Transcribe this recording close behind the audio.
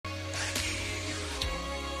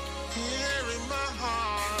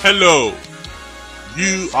Hello,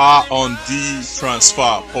 you are on the Transfer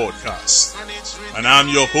Podcast, and I'm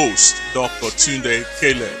your host, Dr. Tunde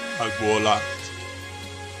Caleb Agbola.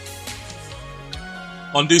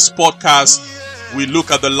 On this podcast, we look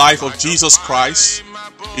at the life of Jesus Christ,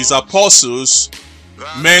 his apostles,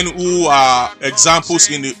 men who are examples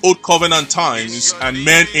in the Old Covenant times and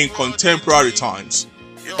men in contemporary times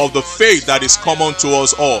of the faith that is common to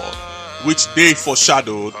us all, which they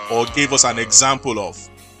foreshadowed or gave us an example of.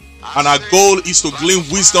 And our goal is to glean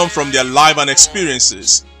wisdom from their life and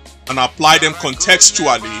experiences and apply them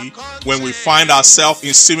contextually when we find ourselves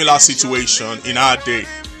in similar situation in our day.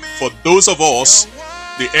 For those of us,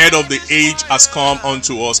 the end of the age has come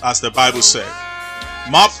unto us, as the Bible said.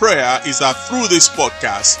 My prayer is that through this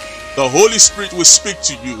podcast, the Holy Spirit will speak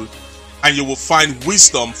to you and you will find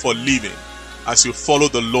wisdom for living as you follow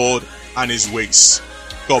the Lord and his ways.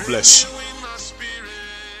 God bless you.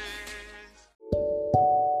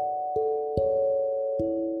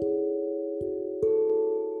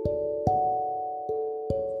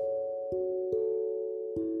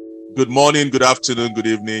 Good morning, good afternoon, good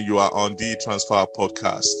evening. You are on the Transfer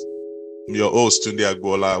Podcast. I'm your host, Tunde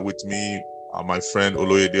Agbola. With me are my friend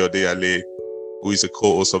Oloyede Odeyale, who is a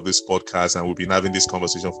co-host of this podcast, and we've been having this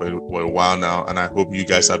conversation for a while now, and I hope you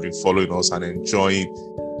guys have been following us and enjoying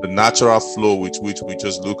the natural flow with which we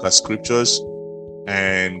just look at scriptures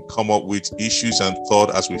and come up with issues and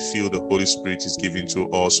thought as we feel the Holy Spirit is giving to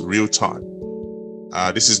us real time.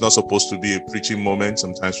 This is not supposed to be a preaching moment.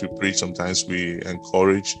 Sometimes we preach, sometimes we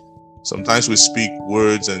encourage, sometimes we speak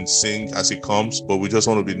words and sing as it comes, but we just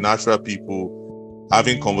want to be natural people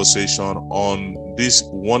having conversation on this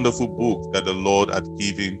wonderful book that the Lord had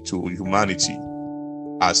given to humanity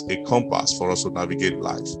as a compass for us to navigate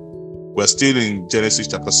life. We're still in Genesis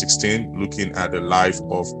chapter 16, looking at the life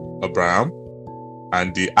of Abraham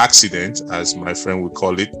and the accident, as my friend would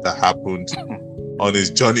call it, that happened on his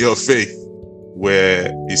journey of faith,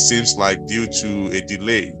 where it seems like due to a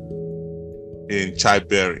delay in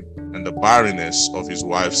childbearing and the barrenness of his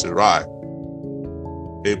wife Sarai,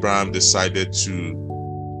 Abraham decided to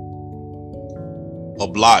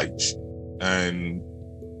oblige and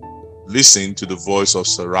listen to the voice of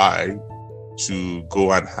Sarai to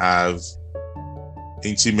go and have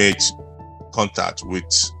intimate contact with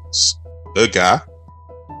Hagar,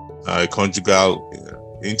 a conjugal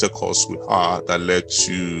intercourse with her that led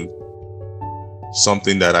to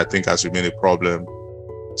something that I think has remained a problem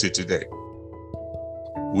to today.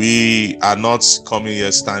 We are not coming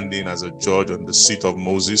here standing as a judge on the seat of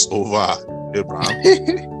Moses over Abraham.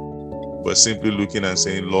 We're simply looking and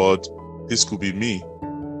saying, Lord, this could be me,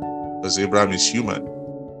 because Abraham is human.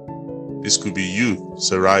 This could be you.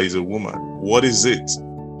 Sarai is a woman. What is it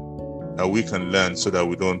that we can learn so that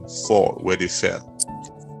we don't fall where they fell,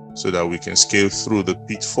 so that we can scale through the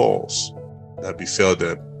pitfalls that befell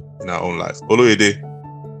them in our own life? Oloyede,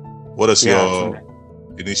 what is your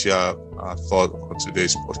initial thought on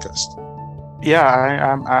today's podcast?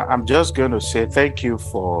 Yeah, I'm just going to say thank you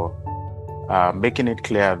for making it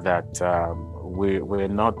clear that we're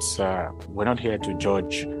not here to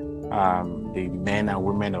judge the men and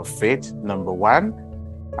women of faith, number one,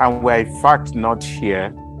 and we're in fact not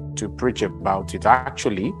here to preach about it.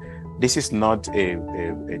 Actually, this is not a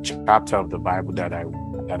chapter of the Bible that I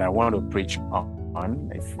want to preach on.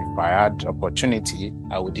 If I had opportunity,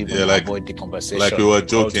 I would even avoid the conversation. Like we were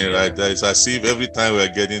joking, right? It's as if every time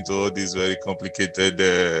we're getting to all these very complicated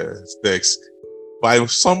texts, by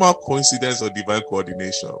somehow coincidence or divine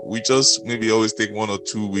coordination, we just maybe always take 1 or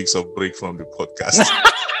 2 weeks of break from the podcast.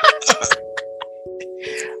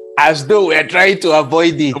 As though we're trying to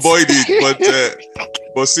avoid it.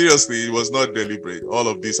 But seriously, it was not deliberate. All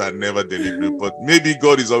of these are never deliberate. But maybe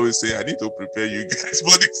God is always saying, I need to prepare you guys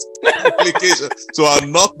for this application. So I'll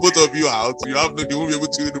knock both of you out. You won't be able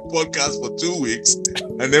to do the podcast for 2 weeks.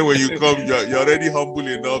 And then when you come, you're already humble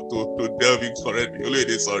enough to delve in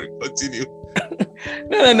correctly. Sorry, continue.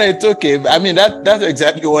 No, it's okay. I mean, that's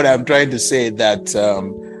exactly what I'm trying to say, that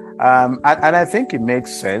and I think it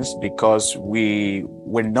makes sense, because we're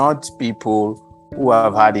not people who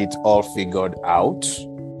have had it all figured out,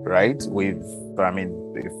 right?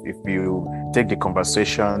 If you take the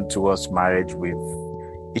conversation towards marriage,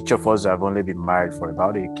 each of us have only been married for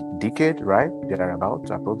about a decade, right? Thereabout,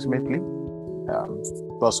 approximately,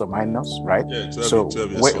 plus or minus, right? Yeah, 12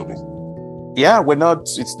 years. We're not.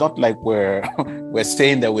 It's not like we're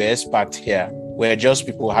saying that we're experts here. We're just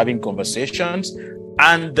people having conversations,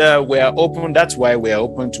 and we're open. That's why we're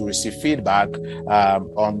open to receive feedback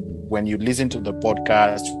on when you listen to the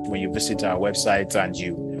podcast, when you visit our website and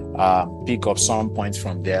you pick up some points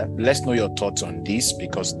from there. Let's know your thoughts on this,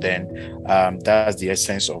 because then that's the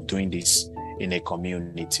essence of doing this in a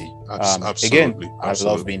community. Absolutely. Again, I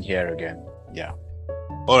love being here again. Yeah.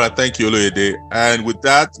 All right, thank you, Oloyede. And with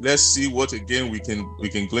that, let's see what again we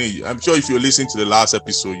can glean. I'm sure if you're listening to the last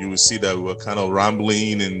episode, you will see that we were kind of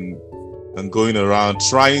rambling and going around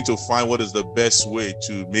trying to find what is the best way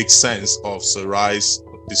to make sense of Sarai's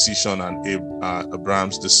decision and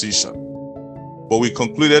Abraham's decision. But we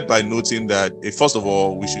concluded by noting that, first of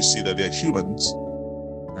all, we should see that they're humans.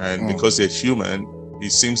 And because they're human,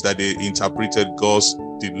 it seems that they interpreted God's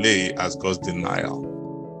delay as God's denial.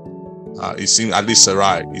 It seems, at least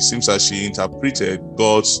Sarai, it seems that she interpreted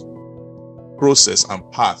God's process and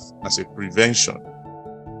path as a prevention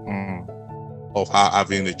of her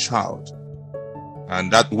having a child.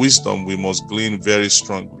 And that wisdom we must glean very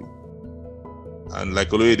strongly. And like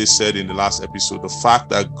Oloyede said in the last episode, the fact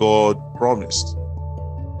that God promised,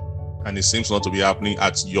 and it seems not to be happening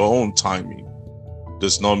at your own timing,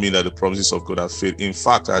 does not mean that the promises of God have failed. In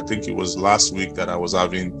fact, I think it was last week that I was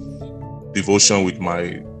having devotion with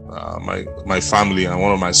my family, and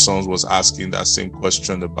one of my sons was asking that same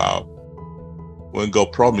question about when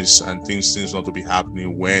God promised and things seems not to be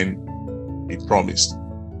happening when He promised.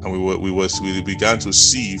 And we began to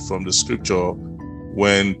see from the scripture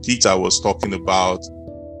when Peter was talking about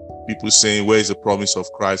people saying, where is the promise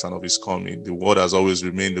of Christ and of His coming? The word has always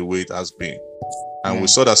remained the way it has been. And we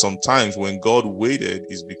saw that sometimes when God waited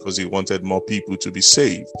is because He wanted more people to be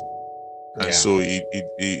saved. And so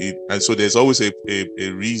so there's always a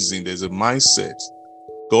reason, there's a mindset.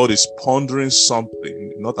 God is pondering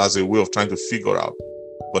something, not as a way of trying to figure out,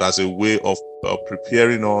 but as a way of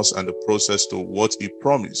preparing us and the process to what He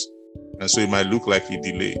promised. And so it might look like He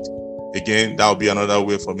delayed. Again, that would be another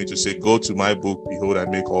way for me to say, go to my book, Behold, I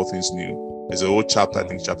Make All Things New. There's a whole chapter, I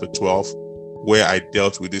think chapter 12, where I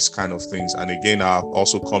dealt with this kind of things. And again, our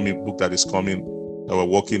also coming book that is coming, that we're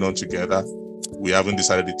working on together. We haven't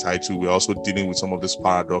decided the title. We're also dealing with some of this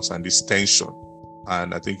paradox and this tension.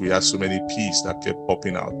 And I think we had so many P's that kept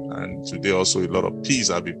popping out. And today also a lot of P's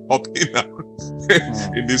have been popping out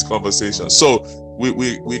in this conversation. So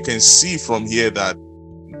we can see from here that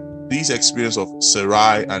these experience of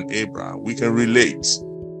Sarai and Abraham, we can relate,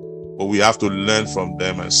 but we have to learn from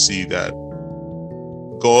them and see that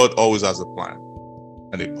God always has a plan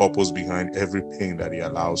and a purpose behind every pain that He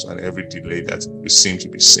allows and every delay that we seem to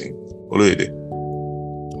be seeing. Oloyede.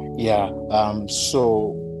 Yeah.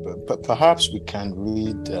 So perhaps we can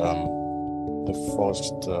read the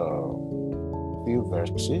first few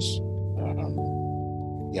verses.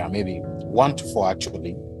 Maybe 1 to 4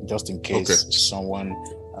 actually, just in case someone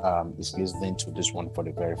is listening to this one for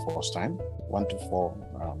the very first time. 1 to 4,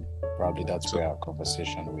 probably that's where our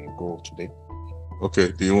conversation will go today.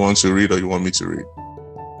 Okay. Do you want to read or you want me to read?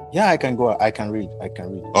 Yeah, I can go. I can read.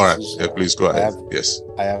 All right. Please go ahead. Yes.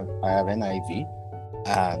 I have NIV,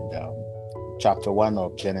 and chapter 1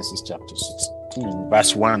 of Genesis chapter 16,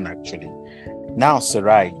 verse 1 actually. Now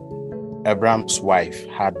Sarai, Abraham's wife,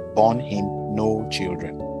 had borne him no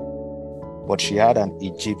children, but she had an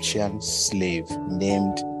Egyptian slave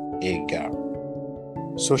named Hagar.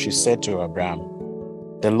 So she said to Abraham,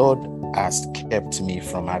 "The Lord has kept me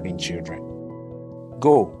from having children.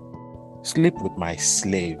 Go, sleep with my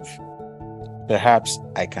slave. Perhaps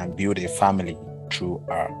I can build a family through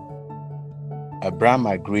her." Abraham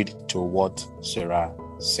agreed to what Sarah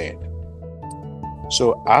said.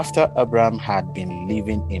 So after Abraham had been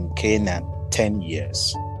living in Canaan 10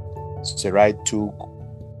 years, Sarai,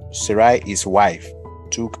 his wife,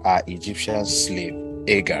 took her Egyptian slave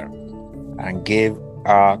Hagar and gave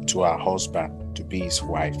her to her husband to be his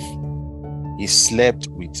wife. He slept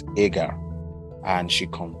with Hagar and she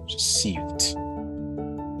conceived.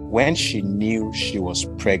 When she knew she was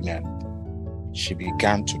pregnant, she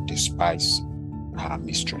began to despise her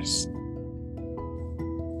mistress.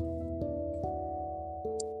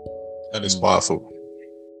 That is powerful.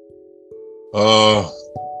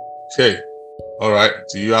 Okay. All right.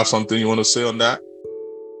 Do you have something you want to say on that?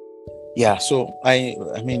 Yeah. So I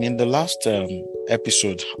mean, in the last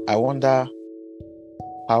episode, I wonder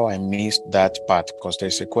how I missed that part, because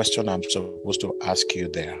there's a question I'm supposed to ask you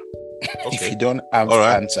there. Okay. If you don't have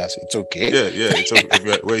answers, it's okay. Yeah. It's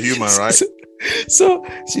okay. We're human, right? So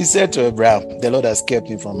she said to Abraham, "The Lord has kept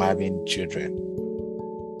me from having children.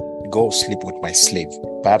 Go sleep with my slave.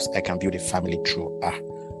 Perhaps I can build a family through her."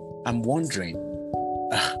 I'm wondering,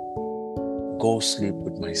 go sleep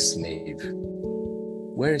with my slave.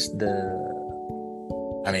 Where is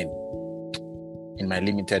in my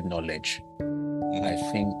limited knowledge, I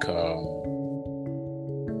think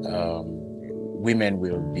women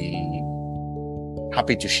will be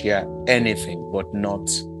happy to share anything, but not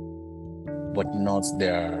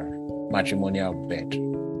their matrimonial bed.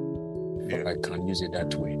 If I can use it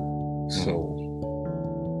that way. So,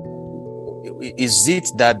 is it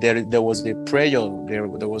that there was a prayer? There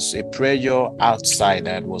was a prayer outside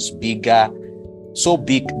that was bigger, so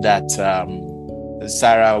big that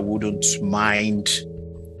Sarah wouldn't mind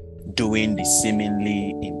doing the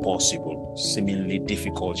seemingly impossible, seemingly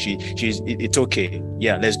difficult. It's okay.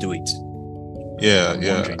 Yeah, let's do it.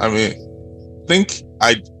 Yeah. I mean,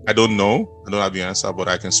 I don't know. I don't have the answer, but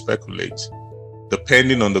I can speculate,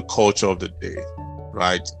 depending on the culture of the day,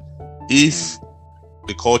 right? If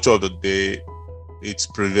the culture of the day, it's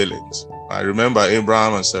prevalent. I remember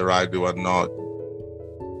Abraham and Sarai, they were not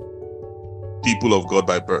people of God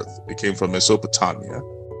by birth. They came from Mesopotamia.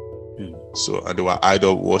 So, and they were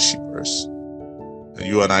idol worshippers. And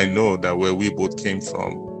you and I know that where we both came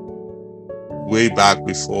from, way back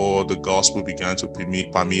before the gospel began to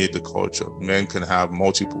permeate the culture, men can have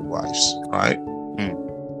multiple wives, right?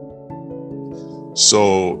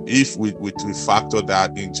 So if we factor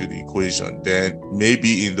that into the equation, then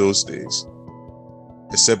maybe in those days,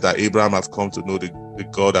 except that Abraham have come to know the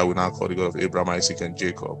God that we now call the God of Abraham, Isaac, and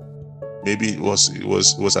Jacob, maybe it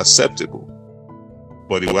was acceptable.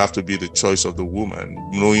 But it will have to be the choice of the woman,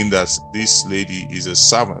 knowing that this lady is a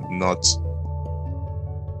servant, not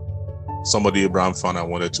somebody Abraham found and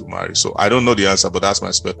wanted to marry. So I don't know the answer, but that's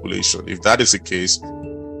my speculation. If that is the case,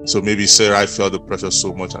 so maybe Sarah felt the pressure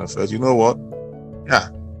so much and felt, you know what? Yeah,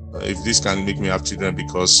 if this can make me have children,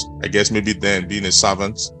 because I guess maybe then being a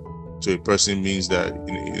servant to a person means that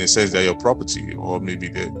in a sense they're your property, or maybe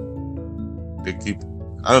they keep,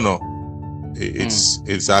 I don't know.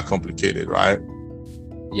 It's that complicated, right?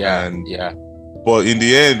 Yeah. But in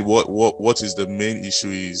the end, what is the main issue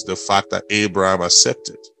is the fact that Abraham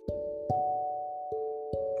accepted.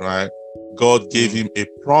 Right? God gave him a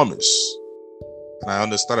promise. And I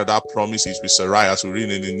understand that promise is with Sarai, as we read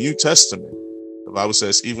in the New Testament. The Bible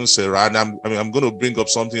says, even Sarai, and I'm going to bring up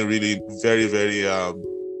something really very, very,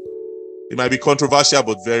 it might be controversial,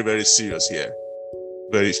 but very, very serious here.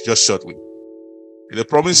 Just shortly. The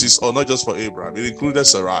promise is not just for Abraham, it included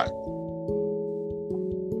Sarai.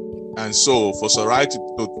 And so for Sarai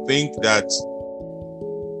to think that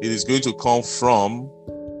it is going to come from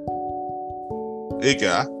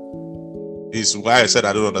Hagar is why I said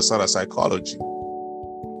I don't understand the psychology.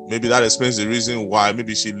 Maybe that explains the reason why.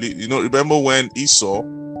 Maybe she, remember when Esau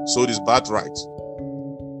sold his birthright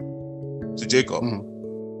to Jacob?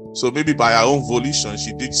 So maybe by her own volition,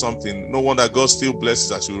 she did something. No wonder God still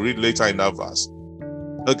blesses, as we'll read later in that verse,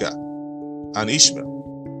 Hagar and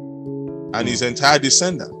Ishmael and his entire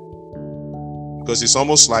descendant. Because it's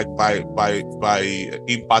almost like by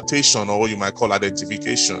impartation, or what you might call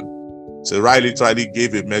identification. So Sarai literally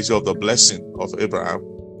gave a measure of the blessing of Abraham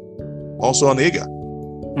also on Hagar.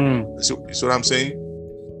 See what I'm saying?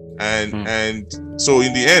 And so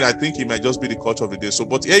in the end, I think it might just be the culture of the day. So,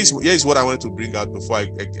 but here is what I wanted to bring out before I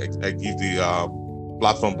give the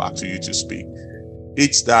platform back to you to speak.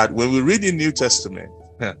 It's that when we read the New Testament,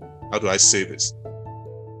 how do I say this?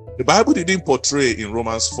 The Bible didn't portray in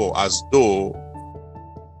Romans 4 as though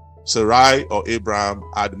Sarai or Abraham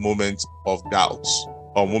had moments of doubt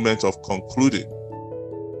or moment of concluding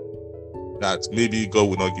that maybe God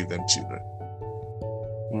will not give them children.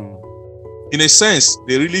 In a sense,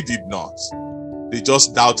 they really did not. They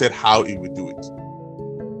just doubted how he would do it.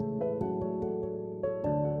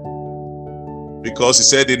 Because he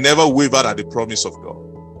said they never wavered at the promise of God.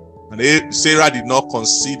 And Sarah did not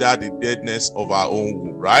consider the deadness of her own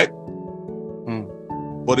womb, right?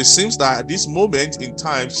 But it seems that at this moment in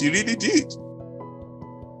time, she really did.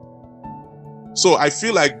 So I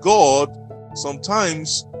feel like God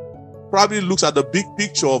sometimes probably looks at the big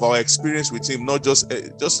picture of our experience with him, not just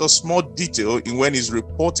a small detail in when he's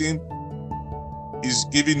reporting, he's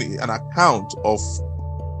giving an account of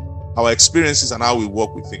our experiences and how we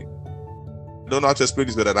work with him. I don't know how to explain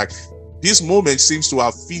this better. Like, this moment seems to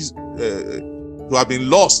have been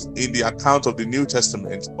lost in the account of the New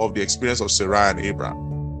Testament of the experience of Sarai and Abraham.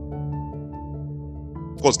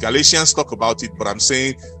 Of course, Galatians talk about it, but I'm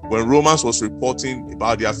saying when Romans was reporting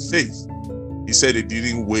about their faith, he said they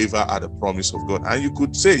didn't waver at the promise of God. And you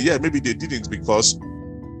could say, yeah, maybe they didn't because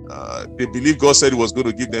they believed God said he was going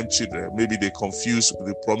to give them children. Maybe they confused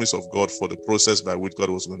the promise of God for the process by which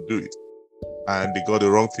God was going to do it. And they got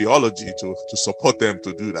the wrong theology to support them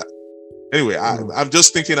to do that. Anyway, I'm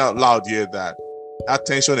just thinking out loud here that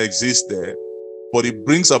tension exists there, but it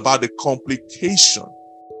brings about the complication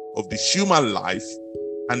of the human life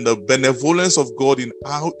and the benevolence of God in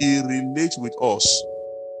how he relates with us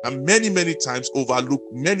and many, many times overlook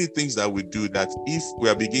many things that we do, that if we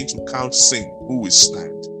are beginning to count sin, who will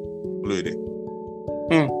stand?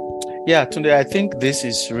 Yeah, Tunde, I think this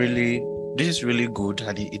is really good,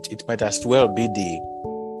 and it might as well be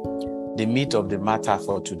the meat of the matter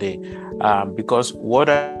for today, because what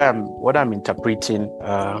I'm interpreting,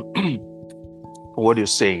 what you're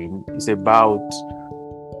saying is about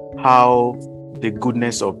how the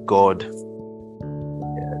goodness of God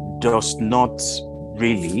does not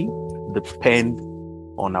really depend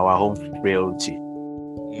on our own frailty.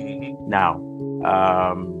 Now,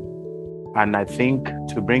 and I think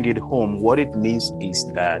to bring it home, what it means is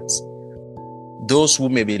that those who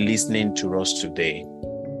may be listening to us today,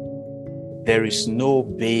 there is no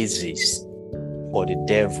basis for the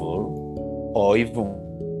devil or even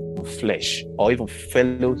flesh or even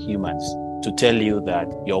fellow humans to tell you that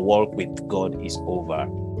your walk with God is over.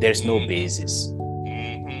 There's no basis.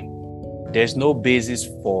 There's no basis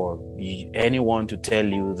for anyone to tell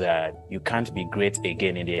you that you can't be great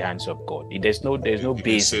again in the hands of God. There's no basis. You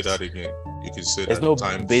can say that again. You can say there's that. There's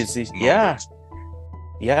no basis.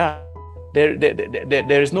 Yeah.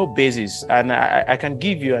 There is no basis. And I can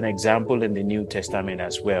give you an example in the New Testament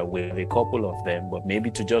as well, with a couple of them, but maybe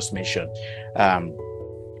to just mention.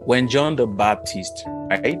 When John the Baptist,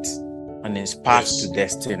 right, on his path to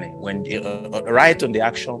destiny, when right on the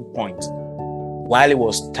action point, while he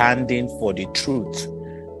was standing for the truth,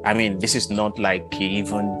 I mean, this is not like he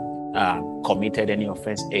even committed any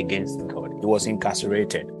offense against God. He was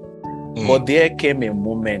incarcerated. But there came a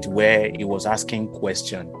moment where he was asking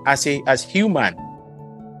questions as human,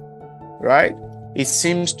 right? It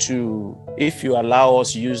seems to, if you allow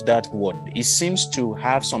us use that word, it seems to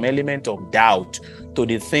have some element of doubt to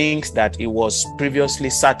the things that he was previously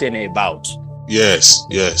certain about. Yes.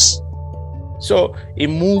 So he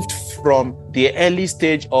moved from the early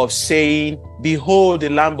stage of saying, "Behold the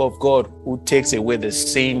Lamb of God who takes away the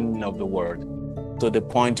sin of the world," to the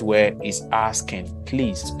point where he's asking,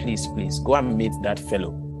 please, go and meet that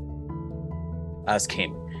fellow. Ask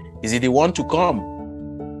him, is he the one to come,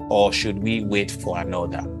 or should we wait for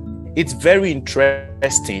another? It's very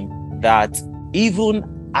interesting that even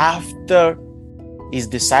after his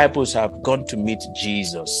disciples have gone to meet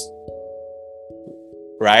Jesus,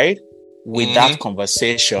 right, with that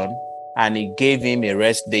conversation, and he gave him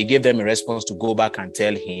they gave them a response to go back and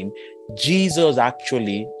tell him, Jesus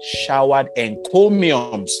actually showered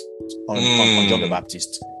encomiums on John the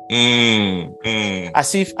Baptist.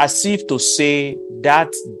 As if to say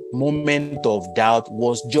that moment of doubt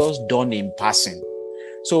was just done in passing.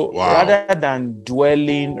 So rather than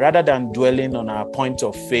dwelling on our point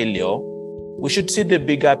of failure, we should see the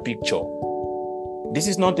bigger picture. This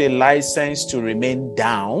is not a license to remain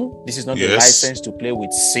down. This is not a license to play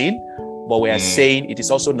with sin, but we are saying it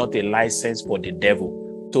is also not a license for the devil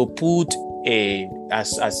to put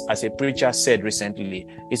as a preacher said recently,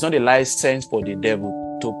 it's not a license for the devil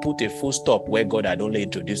to put a full stop where God had only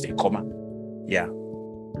introduced a comma. Yeah.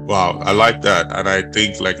 Wow, I like that. And I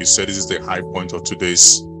think, like you said, this is the high point of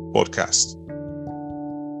today's podcast.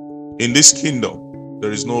 In this kingdom,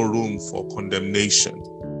 there is no room for condemnation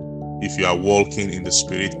if you are walking in the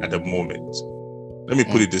Spirit at the moment. Let me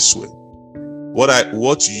put it this way.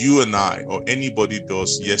 What you and I or anybody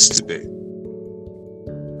does yesterday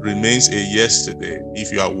remains a yesterday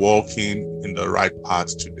if you are walking in the right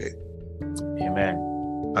path today. Amen.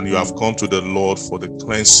 And you have come to the Lord for the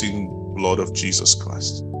cleansing blood of Jesus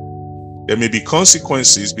Christ. There may be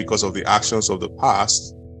consequences because of the actions of the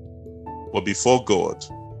past, but before God,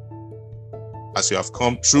 as you have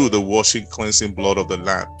come through the washing, cleansing blood of the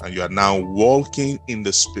Lamb, and you are now walking in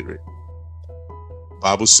the Spirit, the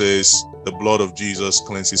Bible says the blood of Jesus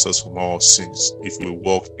cleanses us from all sins if we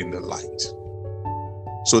walk in the light.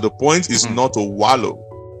 So the point is not to wallow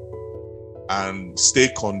and stay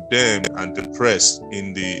condemned and depressed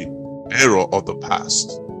in the error of the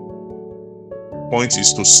past. The point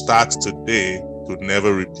is to start today to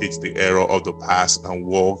never repeat the error of the past and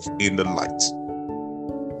walk in the light.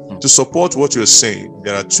 To support what you're saying,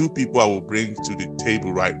 there are two people I will bring to the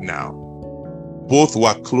table right now. Both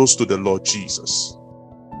were close to the Lord Jesus.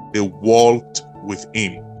 They walked with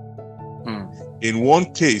him. In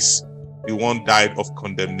one case, the one died of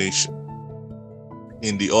condemnation.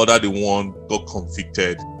 In the other, the one got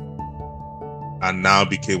convicted and now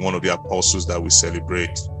became one of the apostles that we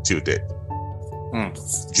celebrate till death.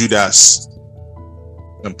 Judas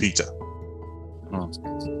and Peter.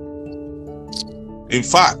 In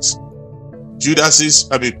fact,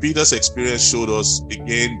 Peter's experience showed us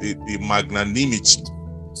again the magnanimity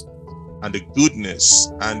and the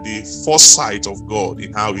goodness and the foresight of God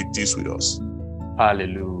in how he deals with us.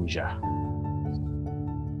 Hallelujah.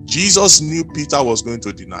 Jesus knew Peter was going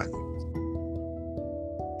to deny him.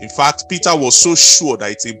 In fact, Peter was so sure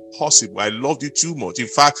that it's impossible. I loved you too much. In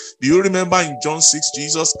fact, do you remember in John 6,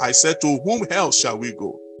 Jesus, I said, to whom else shall we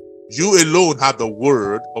go? You alone have the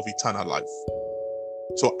word of eternal life.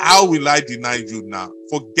 So how will I deny you now?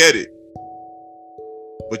 Forget it.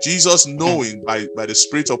 But Jesus, knowing by the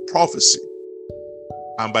spirit of prophecy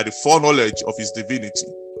and by the foreknowledge of his divinity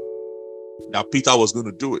that Peter was going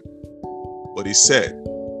to do it. But he said,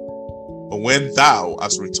 but when thou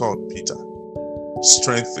hast returned, Peter,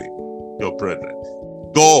 strengthen your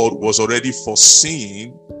brethren. God was already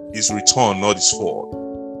foreseeing his return, not his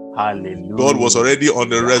fall. Hallelujah. God was already on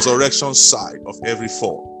the resurrection side of every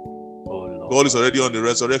fall. Oh, God is already on the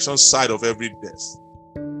resurrection side of every death.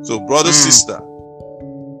 So, brother, sister,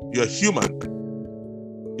 you're human.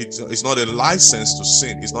 It's not a license to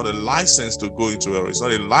sin. It's not a license to go into error. It's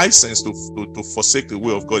not a license to forsake the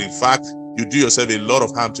way of God. In fact, you do yourself a lot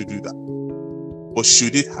of harm to do that. But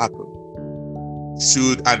should it happen,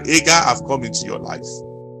 should an Agar have come into your life,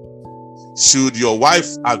 should your wife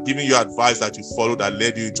have given you advice that you followed that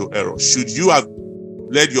led you into error, should you have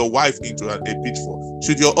led your wife into a pitfall,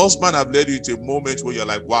 should your husband have led you into a moment where you're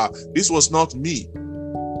like, wow, this was not me,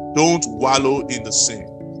 don't wallow in the sin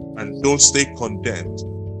and don't stay condemned.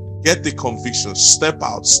 Get the conviction, step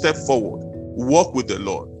out, step forward, walk with the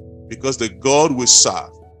Lord, because the God we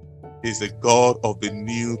serve is the God of the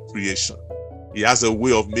new creation. He has a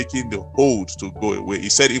way of making the old to go away. He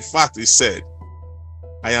said,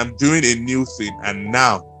 I am doing a new thing and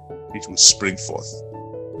now it will spring forth.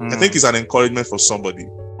 I think it's an encouragement for somebody.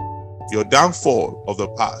 Your downfall of the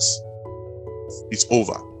past is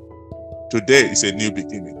over. Today is a new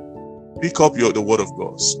beginning. Pick up the word of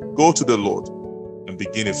God. Go to the Lord and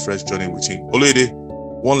begin a fresh journey with him. Olede,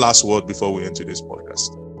 one last word before we enter this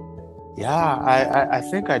podcast. Yeah, I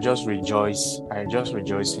think I just rejoice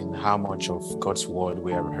in how much of God's word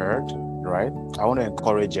we have heard, right? I want to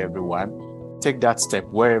encourage everyone, take that step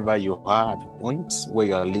wherever you are at the point where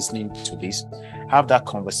you are listening to this. Have that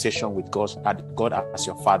conversation with God as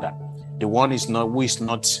your father. The one who is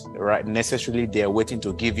not right necessarily there waiting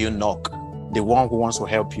to give you knock. The one who wants to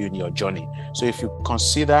help you in your journey. So if you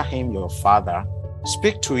consider him your father,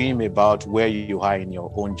 speak to him about where you are in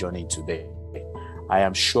your own journey today. I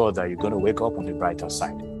am sure that you're going to wake up on the brighter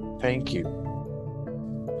side. Thank you.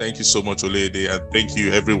 Thank you so much, Olede, and thank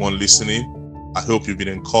you everyone listening. I hope you've been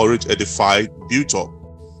encouraged, edified, built up,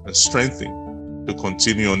 and strengthened to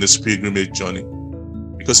continue on this pilgrimage journey.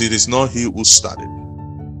 Because it is not he who started,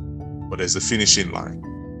 but there's a finishing line.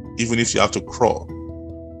 Even if you have to crawl,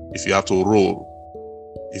 if you have to roll,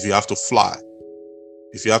 if you have to fly,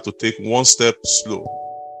 if you have to take one step slow,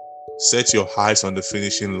 set your eyes on the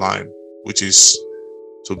finishing line, which is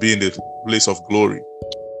to be in the place of glory,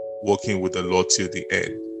 walking with the Lord till the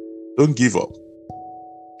end. Don't give up.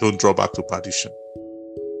 Don't draw back to perdition,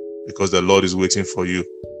 because the Lord is waiting for you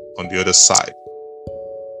on the other side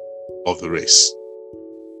of the race.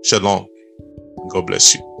 Shalom. God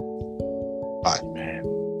bless you.